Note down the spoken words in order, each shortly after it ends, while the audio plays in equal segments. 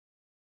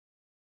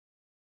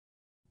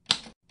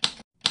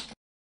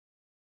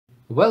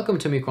Welcome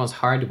to Miyconst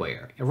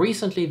hardware.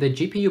 Recently the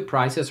GPU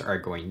prices are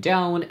going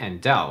down,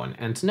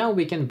 and now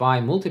we can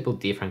buy multiple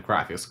different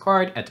graphics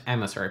cards at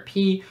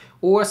MSRP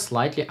or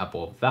slightly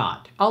above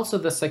that. Also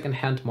the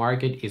second-hand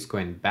market is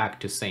going back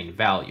to same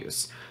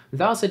values.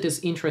 Thus it is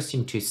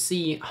interesting to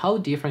see how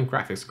different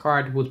graphics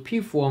cards would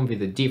perform with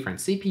the different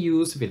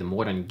CPUs with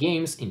modern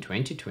games in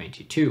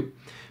 2022.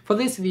 For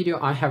this video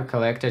I have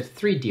collected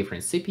 3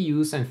 different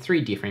CPUs and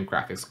 3 different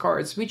graphics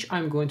cards which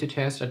I'm going to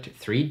test at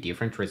 3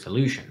 different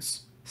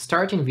resolutions.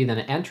 Starting with an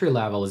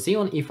entry-level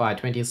Xeon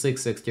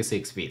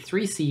E5-2666 V3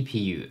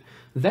 CPU.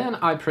 Then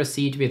I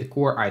proceed with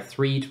Core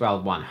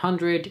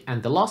i3-12100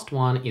 and the last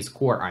one is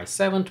Core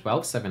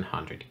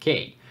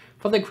i7-12700k.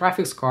 For the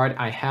graphics card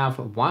I have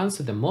once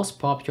the most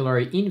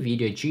popular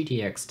NVIDIA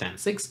GTX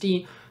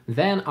 1060,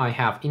 then I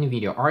have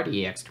NVIDIA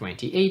RTX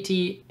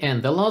 2080,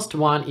 and the last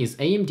one is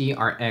AMD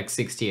RX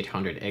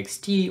 6800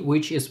 XT,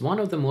 which is one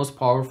of the most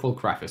powerful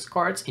graphics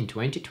cards in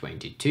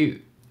 2022.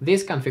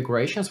 These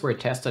configurations were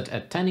tested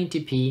at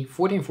 1080p,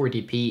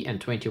 1440p and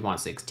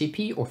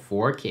 2160p or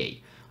 4K.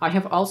 I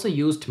have also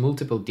used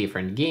multiple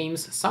different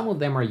games, some of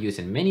them are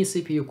using many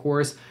CPU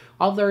cores,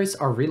 others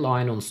are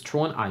relying on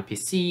strong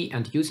IPC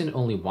and using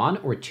only 1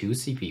 or 2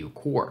 CPU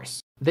cores.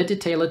 The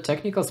detailed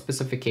technical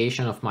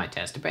specification of my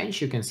test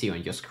bench you can see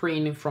on your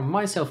screen. From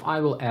myself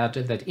I will add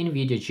that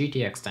NVIDIA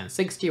GTX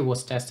 1060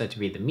 was tested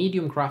with the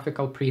medium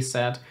graphical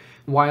preset,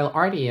 while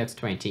RTX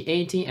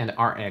 2080 and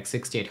RX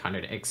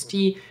 6800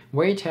 XT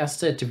were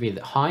tested with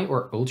high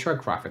or ultra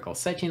graphical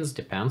settings,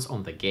 depends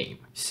on the game.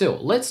 So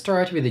let's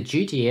start with the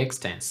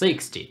GTX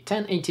 1060,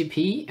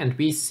 1080p, and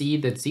we see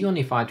that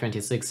Xeon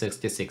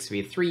E5-2666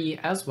 V3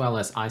 as well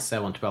as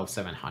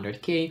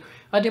i7-12700k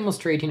are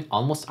demonstrating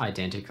almost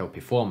identical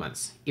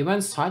performance.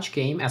 Even such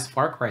game as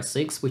Far Cry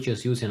 6, which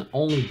is using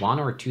only 1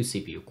 or 2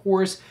 CPU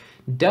cores,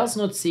 does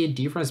not see a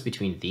difference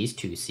between these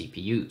 2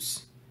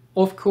 CPUs.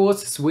 Of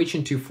course,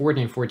 switching to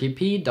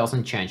 1440p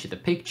doesn't change the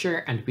picture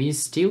and we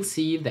still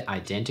see the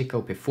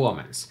identical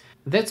performance.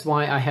 That's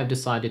why I have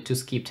decided to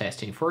skip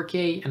testing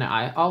 4K, and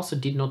I also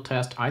did not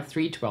test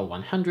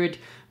i3-12100,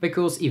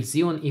 because if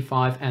Xeon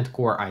E5 and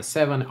Core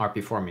i7 are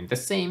performing the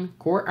same,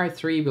 Core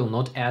i3 will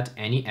not add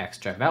any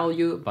extra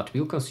value, but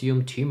will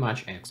consume too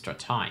much extra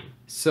time.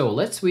 So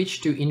let's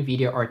switch to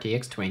NVIDIA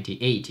RTX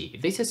 2080.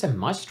 This is a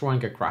much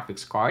stronger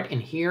graphics card,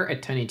 and here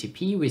at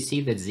 1080p we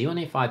see that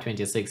Xeon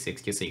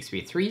E5-2666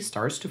 V3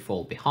 starts to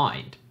fall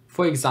behind.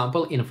 For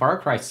example, in Far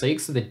Cry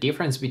 6, the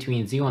difference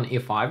between Xeon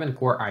E5 and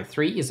Core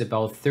i3 is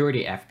about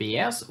 30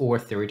 FPS or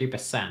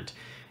 30%.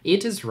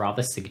 It is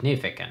rather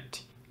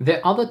significant.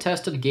 The other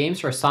tested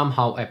games are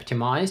somehow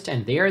optimized,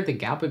 and there the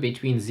gap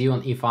between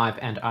Xeon E5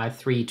 and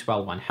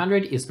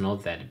i3-12100 is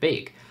not that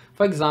big.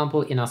 For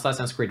example, in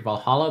Assassin's Creed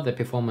Valhalla the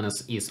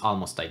performance is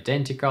almost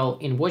identical,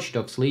 in Watch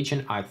Dogs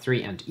Legion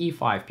i3 and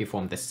E5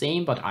 perform the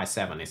same but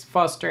i7 is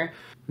faster.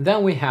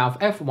 Then we have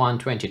F1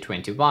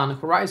 2021,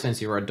 Horizon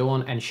Zero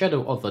Dawn and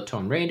Shadow of the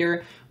Tomb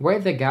Raider, where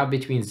the gap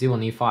between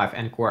Xeon E5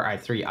 and Core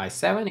i3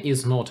 i7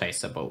 is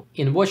noticeable.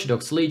 In Watch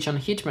Dogs Legion,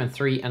 Hitman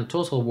 3 and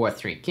Total War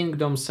 3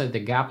 Kingdoms the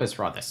gap is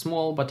rather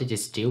small, but it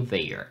is still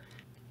there.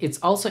 It's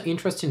also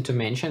interesting to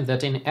mention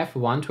that in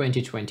F1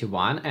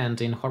 2021 and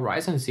in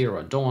Horizon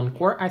Zero Dawn,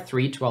 Core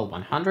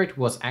i3-12100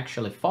 was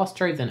actually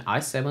faster than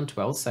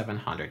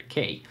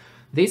i7-12700k.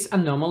 This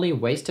anomaly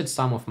wasted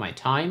some of my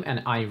time,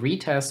 and I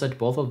retested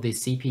both of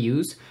these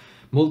CPUs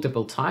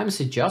multiple times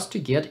just to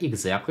get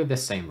exactly the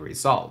same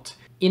result.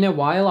 In a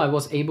while I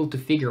was able to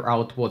figure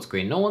out what's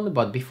going on,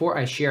 but before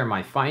I share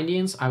my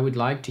findings, I would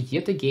like to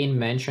yet again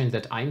mention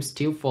that I'm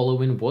still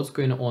following what's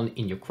going on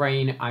in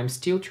Ukraine. I'm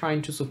still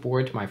trying to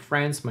support my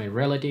friends, my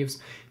relatives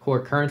who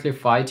are currently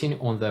fighting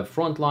on the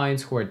front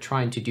lines, who are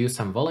trying to do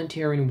some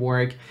volunteering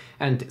work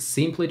and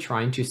simply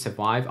trying to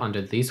survive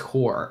under this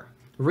horror.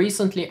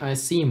 Recently I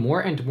see more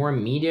and more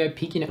media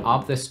picking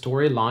up the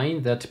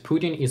storyline that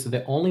Putin is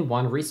the only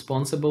one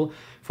responsible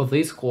for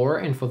this horror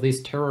and for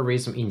this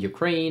terrorism in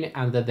Ukraine,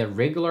 and that the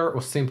regular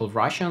or simple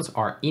Russians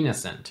are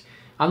innocent.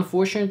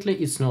 Unfortunately,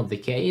 it's not the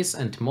case,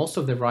 and most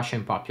of the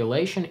Russian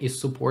population is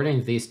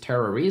supporting this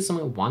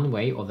terrorism one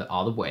way or the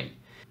other way.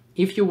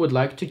 If you would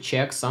like to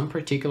check some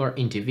particular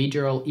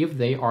individual if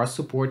they are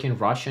supporting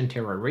Russian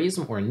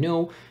terrorism or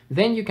no,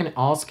 then you can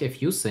ask a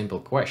few simple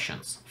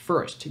questions.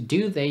 First,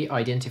 do they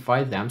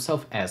identify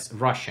themselves as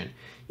Russian?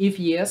 If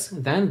yes,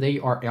 then they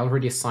are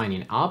already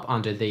signing up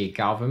under the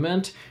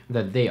government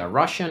that they are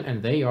Russian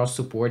and they are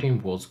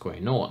supporting what's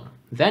going on.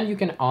 Then you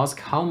can ask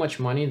how much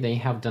money they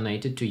have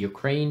donated to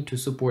Ukraine to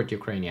support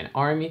Ukrainian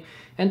army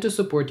and to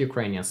support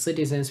Ukrainian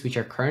citizens which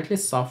are currently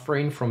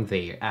suffering from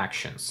their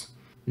actions.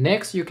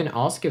 Next, you can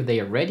ask if they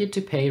are ready to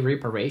pay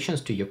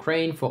reparations to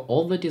Ukraine for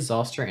all the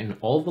disaster and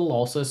all the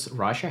losses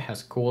Russia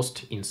has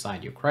caused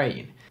inside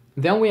Ukraine.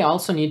 Then we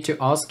also need to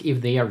ask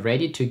if they are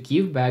ready to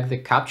give back the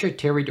captured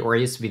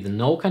territories with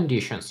no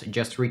conditions,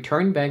 just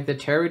return back the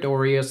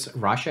territories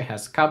Russia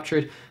has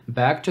captured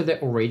back to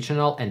the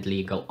original and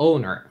legal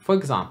owner. For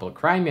example,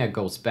 Crimea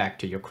goes back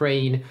to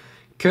Ukraine,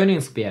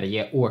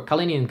 Königsberg or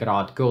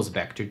Kaliningrad goes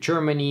back to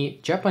Germany,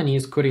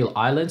 Japanese Kuril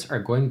Islands are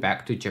going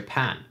back to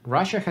Japan.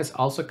 Russia has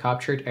also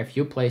captured a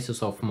few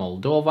places of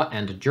Moldova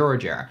and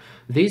Georgia.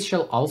 These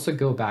shall also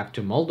go back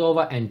to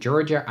Moldova and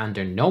Georgia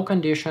under no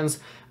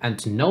conditions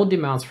and no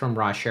demands from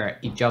Russia,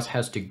 it just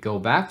has to go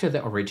back to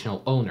the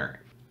original owner.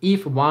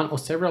 If one or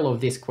several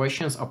of these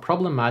questions are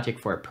problematic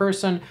for a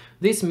person,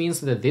 this means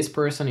that this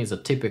person is a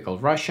typical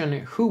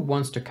Russian who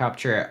wants to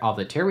capture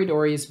other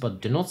territories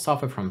but do not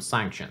suffer from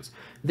sanctions.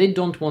 They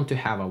don't want to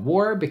have a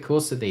war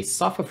because they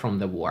suffer from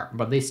the war,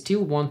 but they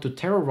still want to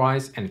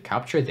terrorize and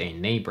capture their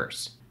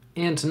neighbors.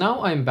 And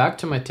now I'm back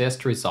to my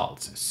test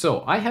results.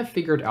 So I have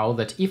figured out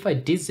that if I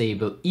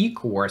disable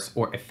E-cores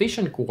or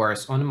efficient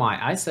cores on my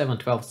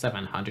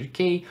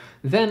i7-12700k,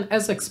 then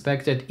as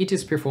expected it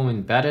is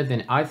performing better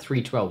than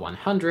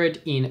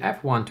i3-12100 in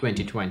F1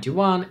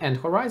 2021 and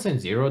Horizon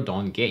Zero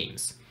Dawn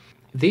games.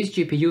 This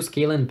GPU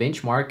scaling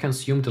benchmark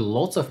consumed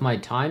lots of my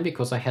time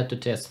because I had to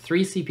test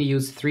 3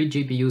 CPUs, 3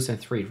 GPUs and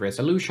 3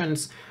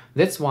 resolutions.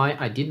 That's why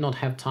I did not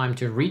have time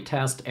to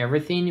retest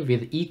everything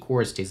with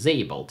E-cores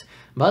disabled.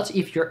 But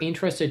if you're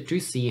interested to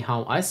see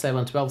how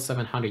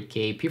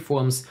i7-12700k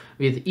performs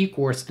with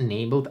E-cores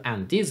enabled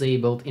and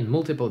disabled in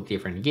multiple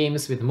different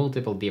games with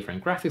multiple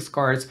different graphics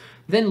cards,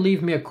 then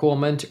leave me a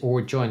comment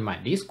or join my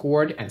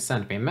Discord and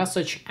send me a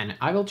message and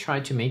I will try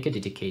to make a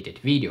dedicated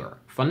video.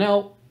 For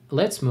now,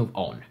 let's move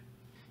on.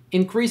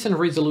 Increasing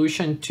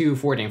resolution to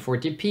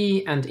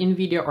 1440p and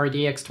NVIDIA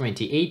RTX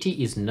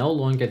 2080 is no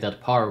longer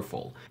that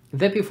powerful.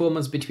 The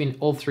performance between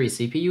all 3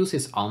 CPUs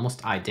is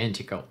almost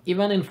identical.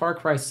 Even in Far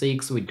Cry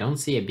 6 we don't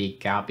see a big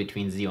gap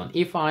between Xeon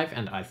E5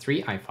 and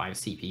i3-i5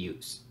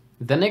 CPUs.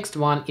 The next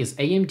one is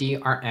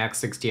AMD RX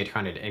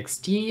 6800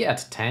 XT at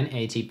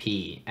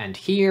 1080p, and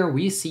here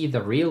we see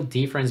the real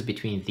difference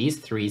between these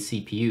 3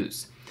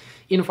 CPUs.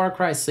 In Far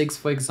Cry 6,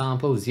 for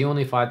example,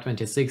 Xeon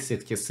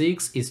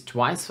E5-2666 is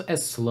twice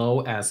as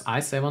slow as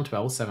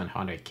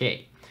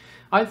i7-12700k.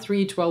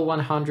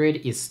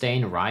 i3-12100 is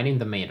staying right in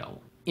the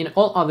middle. In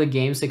all other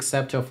games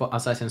except for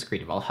Assassin's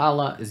Creed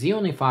Valhalla,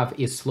 Xeon E5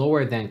 is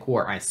slower than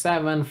Core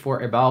i7 for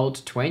about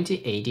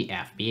 2080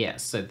 FPS,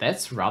 so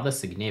that's rather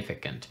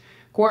significant.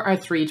 Core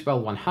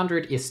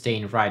i3-12100 is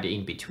staying right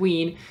in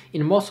between.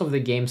 In most of the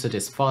games it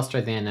is faster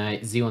than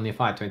Xeon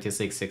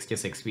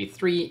E5-2666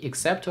 V3,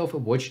 except of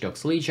Watch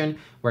Dogs Legion,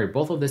 where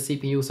both of the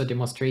CPUs are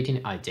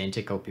demonstrating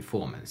identical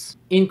performance.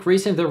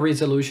 Increasing the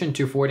resolution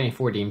to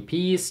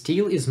 1440p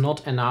still is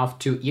not enough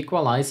to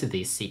equalize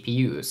these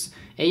CPUs.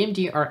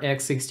 AMD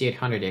RX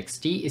 6800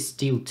 XT is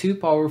still too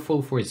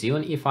powerful for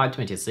Xeon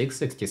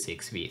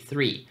E5-2666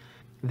 V3.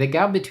 The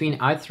gap between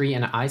i3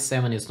 and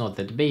i7 is not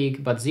that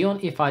big, but Xeon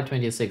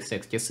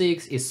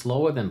E5-2666 is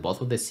slower than both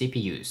of the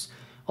CPUs.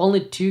 Only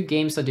 2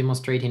 games are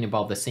demonstrating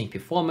about the same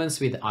performance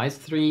with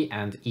i3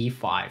 and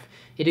E5.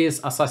 It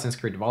is Assassin's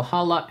Creed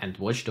Valhalla and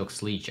Watch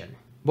Dogs Legion.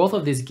 Both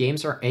of these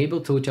games are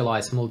able to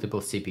utilize multiple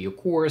CPU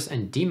cores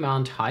and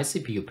demand high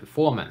CPU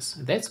performance.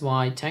 That's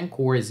why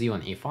 10-core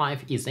Xeon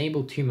E5 is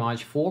able to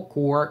match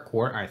 4-core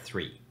Core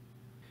i3.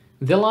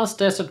 The last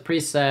tested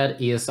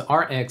preset is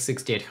RX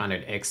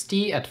 6800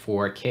 XT at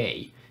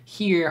 4K.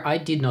 Here I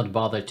did not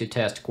bother to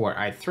test Core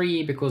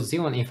i3 because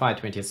Xeon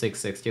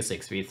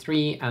E5-2666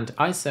 V3 and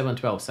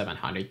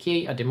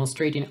i7-12700k are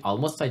demonstrating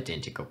almost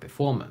identical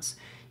performance.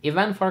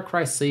 Even Far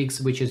Cry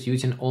 6, which is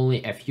using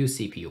only a few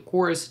CPU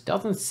cores,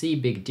 doesn't see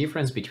big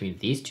difference between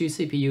these 2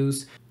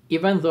 CPUs,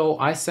 even though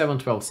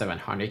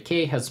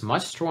i7-12700k has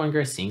much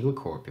stronger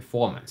single-core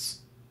performance.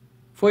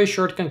 For a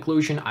short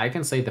conclusion, I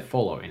can say the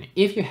following.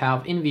 If you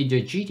have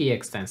NVIDIA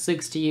GTX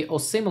 1060 or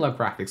similar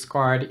graphics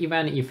card,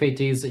 even if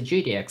it is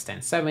GTX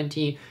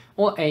 1070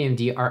 or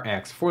AMD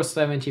RX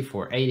 470,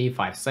 480,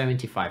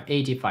 570,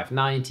 580,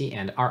 590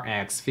 and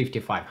RX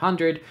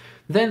 5500,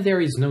 then there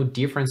is no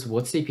difference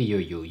what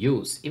CPU you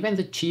use. Even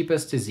the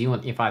cheapest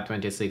Xeon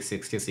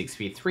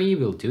E5-2666 V3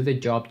 will do the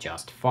job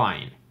just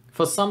fine.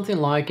 For something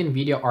like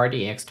NVIDIA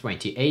RTX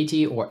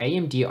 2080 or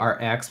AMD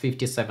RX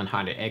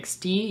 5700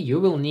 XT, you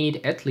will need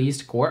at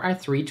least Core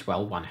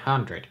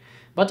i3-12100.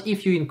 But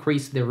if you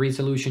increase the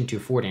resolution to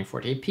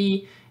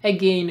 1440p,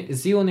 again,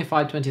 Xeon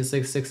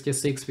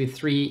E5-2666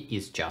 V3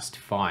 is just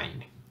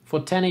fine. For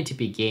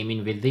 1080p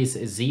gaming with this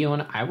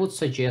Xeon, I would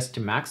suggest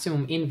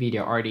maximum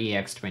NVIDIA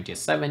RTX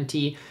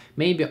 2070,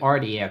 maybe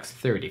RTX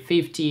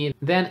 3050,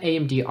 then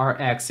AMD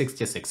RX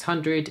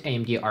 6600,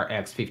 AMD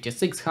RX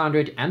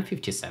 5600 and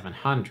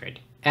 5700.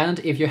 And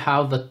if you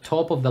have the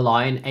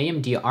top-of-the-line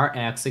AMD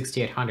RX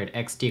 6800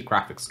 XT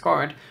graphics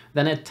card,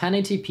 then at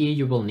 1080p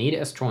you will need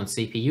a strong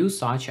CPU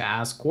such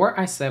as Core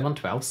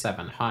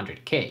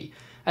i7-12700k.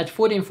 At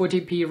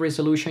 1440p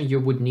resolution you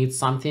would need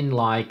something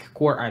like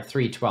Core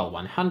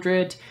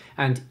i3-12100,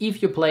 and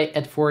if you play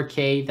at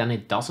 4K then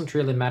it doesn't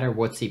really matter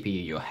what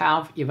CPU you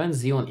have, even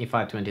Xeon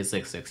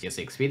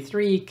E5-2666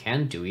 V3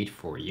 can do it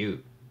for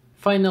you.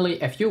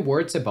 Finally, a few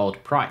words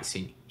about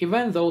pricing.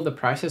 Even though the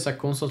prices are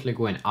constantly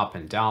going up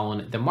and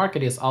down, the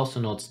market is also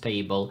not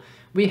stable.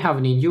 We have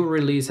any new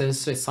releases,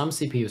 some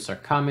CPUs are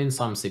coming,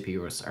 some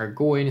CPUs are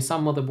going,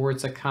 some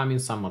motherboards are coming,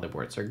 some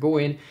motherboards are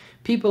going.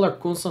 People are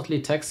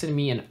constantly texting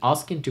me and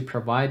asking to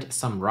provide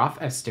some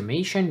rough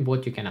estimation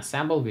what you can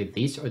assemble with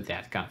this or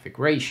that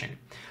configuration.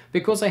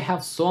 Because I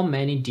have so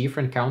many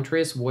different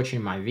countries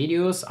watching my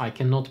videos, I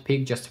cannot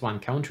pick just one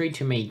country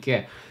to make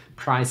a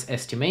price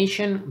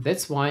estimation.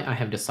 That's why I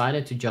have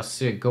decided to just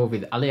go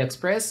with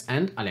AliExpress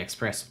and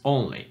AliExpress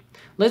only.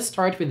 Let's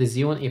start with the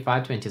Xeon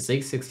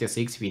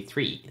E5-2666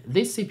 V3.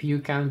 This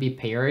CPU can be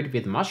paired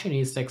with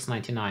Machinist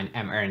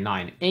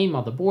X99MR9A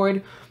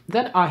motherboard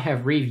that I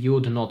have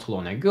reviewed not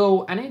long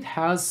ago, and it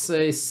has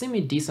a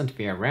semi-decent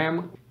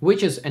VRAM,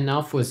 which is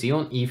enough for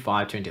Xeon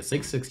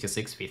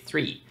E5-2666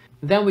 V3.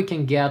 Then we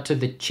can get to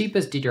the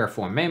cheapest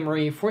DDR4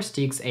 memory, 4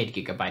 sticks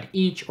 8GB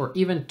each, or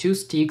even 2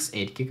 sticks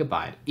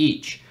 8GB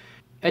each.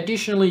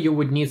 Additionally, you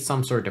would need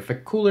some sort of a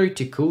cooler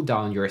to cool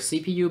down your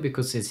CPU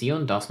because the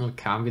Xeon does not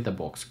come with a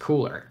box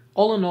cooler.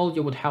 All in all,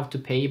 you would have to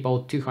pay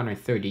about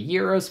 230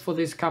 euros for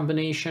this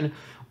combination,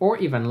 or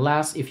even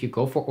less if you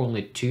go for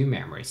only 2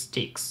 memory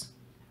sticks.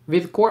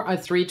 With Core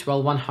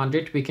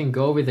i3-12100, we can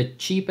go with the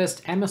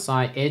cheapest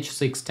MSI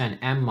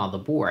H610M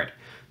motherboard.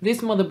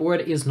 This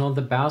motherboard is not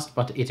the best,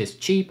 but it is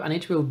cheap and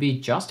it will be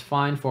just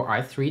fine for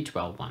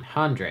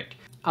i3-12100.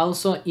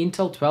 Also,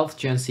 Intel 12th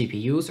Gen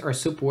CPUs are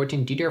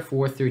supporting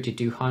DDR4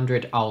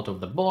 3200 out of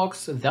the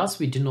box, thus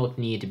we do not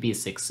need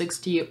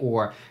B660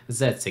 or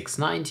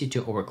Z690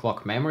 to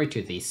overclock memory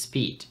to this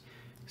speed.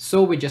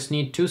 So we just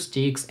need 2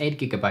 sticks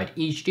 8GB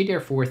each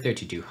DDR4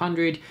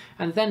 3200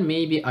 and then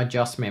maybe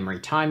adjust memory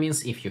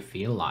timings if you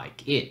feel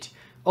like it.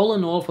 All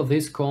in all, for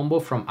this combo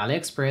from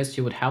AliExpress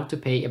you would have to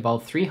pay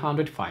about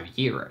 305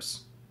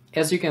 euros.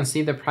 As you can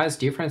see, the price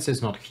difference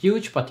is not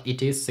huge, but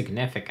it is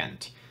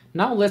significant.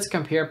 Now let's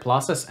compare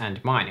pluses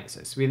and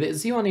minuses. With the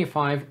Xeon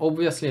E5,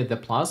 obviously the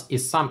plus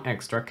is some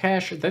extra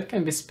cash that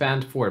can be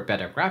spent for a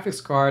better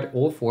graphics card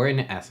or for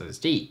an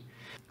SSD.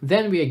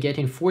 Then we are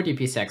getting 40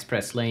 PCI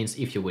Express lanes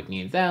if you would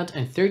need that,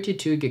 and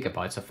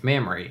 32GB of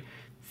memory.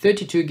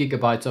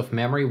 32GB of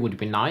memory would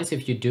be nice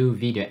if you do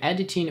video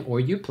editing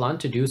or you plan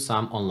to do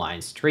some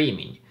online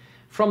streaming.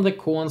 From the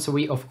cons,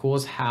 we of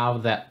course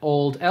have the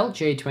old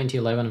LJ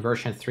 2011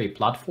 version 3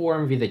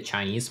 platform with a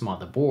Chinese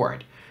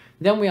motherboard.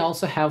 Then we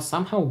also have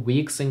somehow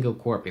weak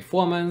single-core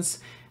performance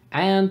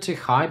and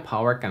high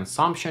power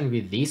consumption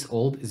with these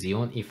old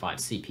Xeon E5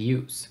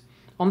 CPUs.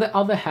 On the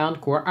other hand,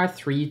 Core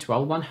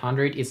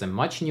i3-12100 is a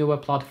much newer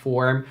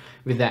platform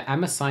with the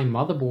MSI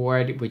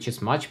motherboard, which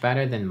is much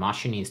better than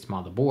Machinist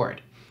motherboard.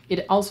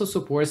 It also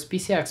supports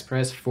PCI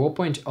Express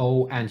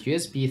 4.0 and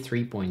USB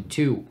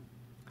 3.2.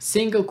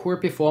 Single-core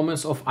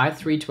performance of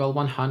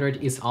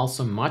i3-12100 is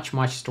also much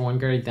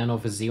stronger than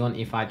of Xeon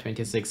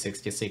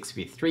E5-2666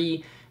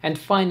 V3, and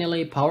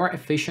finally, power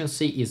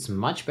efficiency is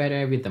much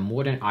better with the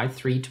modern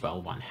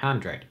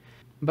i3-12100.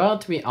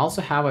 But we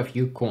also have a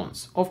few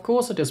cons. Of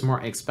course, it is more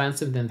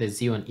expensive than the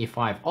Xeon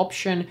E5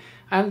 option,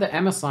 and the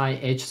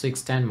MSI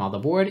H610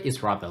 motherboard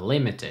is rather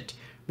limited.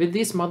 With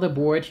this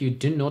motherboard, you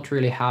do not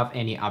really have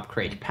any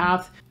upgrade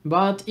path,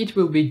 but it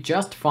will be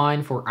just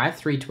fine for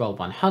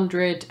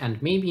i3-12100,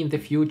 and maybe in the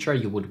future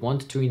you would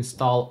want to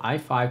install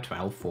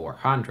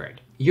i5-12400.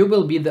 You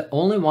will be the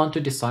only one to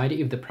decide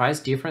if the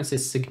price difference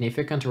is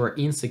significant or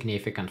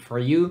insignificant for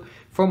you.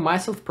 For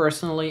myself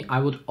personally, I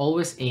would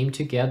always aim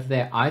to get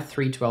the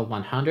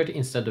i3-12100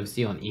 instead of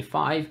Xeon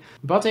E5,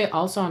 but I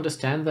also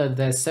understand that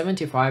the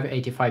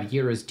 75-85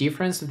 euros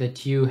difference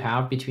that you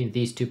have between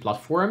these two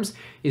platforms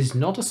is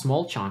not a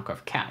small chunk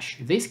of cash.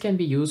 This can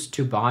be used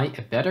to buy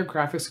a better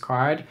graphics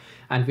card,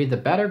 and with the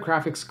better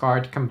graphics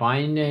card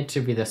combine it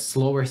with a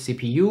slower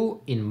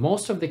CPU, in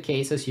most of the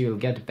cases you will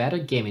get better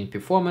gaming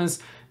performance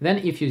than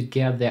if you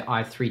get the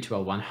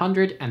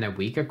i3-12100 and a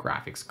weaker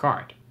graphics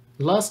card.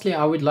 Lastly,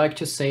 I would like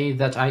to say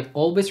that I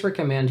always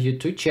recommend you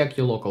to check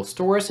your local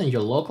stores and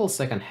your local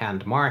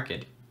second-hand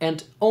market.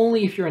 And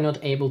only if you're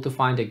not able to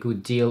find a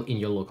good deal in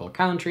your local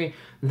country,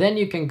 then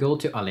you can go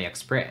to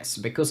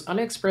AliExpress, because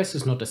AliExpress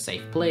is not a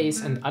safe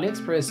place and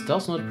AliExpress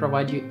does not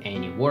provide you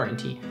any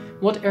warranty.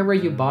 Whatever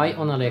you buy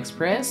on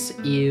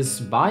AliExpress is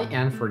buy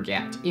and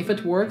forget. If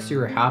it works,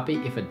 you're happy.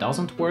 If it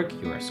doesn't work,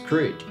 you're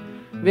screwed.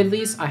 With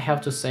this, I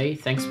have to say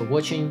thanks for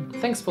watching,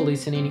 thanks for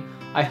listening.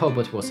 I hope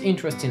it was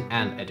interesting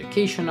and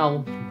educational.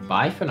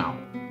 Bye for now.